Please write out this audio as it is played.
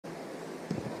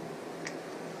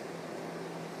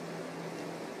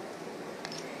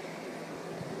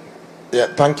Yeah,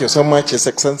 thank you so much, His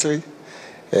Excellency.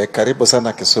 Karibu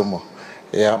sana Kisumu.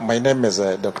 Yeah, my name is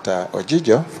Dr.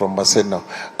 Ojijo from Maseno.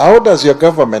 How does your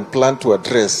government plan to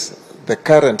address the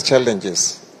current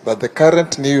challenges that the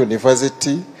current new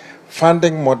university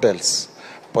funding models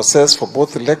possess for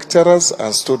both lecturers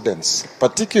and students,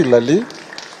 particularly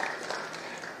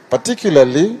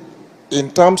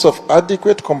in terms of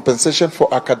adequate compensation for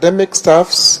academic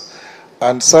staffs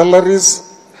and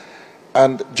salaries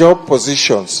and job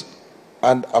positions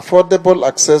and affordable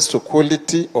access to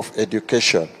quality of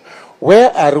education?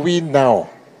 Where are we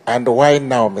now and why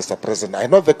now, Mr. President? I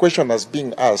know the question has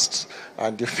been asked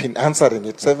and you've been answering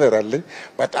it severally,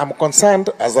 but I'm concerned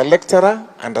as a lecturer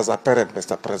and as a parent,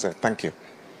 Mr. President. Thank you.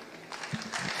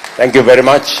 Thank you very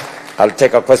much. I'll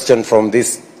take a question from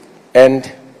this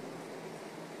end.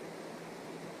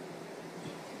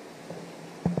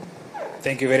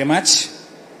 Thank you very much.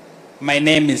 My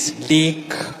name is Dick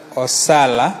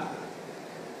Osala.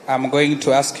 I'm going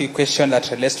to ask you a question that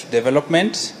relates to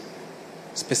development,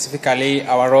 specifically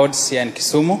our roads here in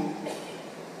Kisumu.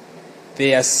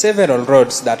 There are several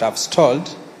roads that have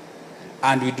stalled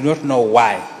and we do not know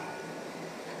why.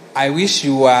 I wish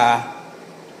you were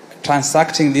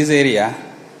transacting this area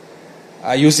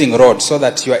using roads so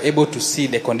that you are able to see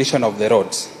the condition of the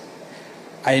roads.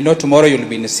 I know tomorrow you'll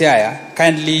be in Siaya.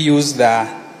 Kindly use the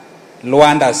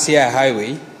Luanda-Siaya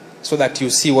highway so that you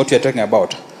see what you're talking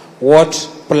about. What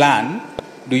plan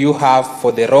do you have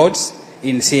for the roads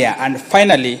in Siaya? And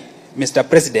finally, Mr.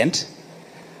 President,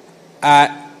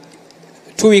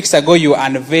 2 weeks ago you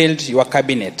unveiled your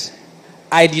cabinet.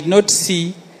 I did not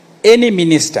see any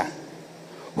minister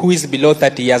who is below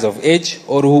 30 years of age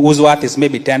or whose worth is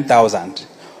maybe 10,000.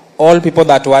 All people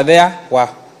that were there were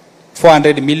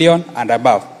 400 million and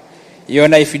above. Your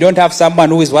Honor, if you don't have someone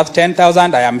who is worth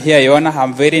 10,000, I am here, Your Honor.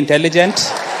 I'm very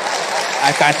intelligent.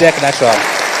 I can take that one.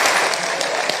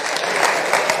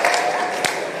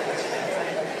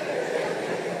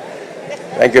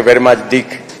 Thank you very much,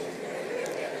 Dick.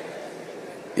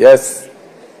 Yes.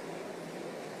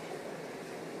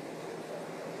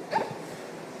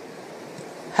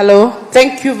 Hello.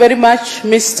 Thank you very much,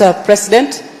 Mr.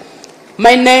 President.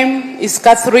 My name is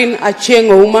Catherine Achieng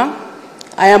Ouma.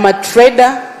 I am a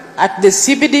trader at the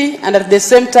CBD and at the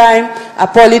same time a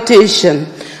politician.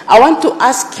 I want to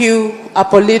ask you a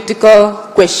political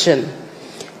question.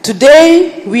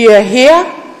 Today we are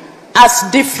here as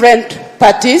different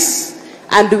parties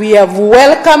and we have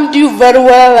welcomed you very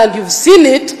well and you've seen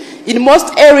it in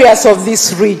most areas of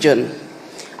this region.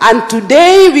 And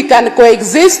today we can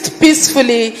coexist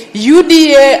peacefully,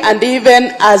 UDA and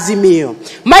even Azimio.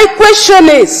 My question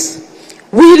is,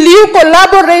 will you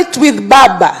collaborate with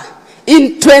Baba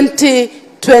in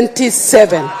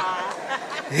 2027?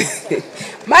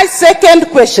 My second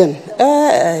question,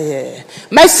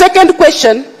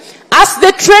 as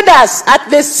the traders at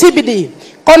the CBD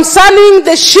concerning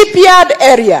the shipyard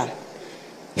area,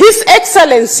 His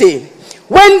Excellency,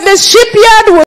 when the shipyard was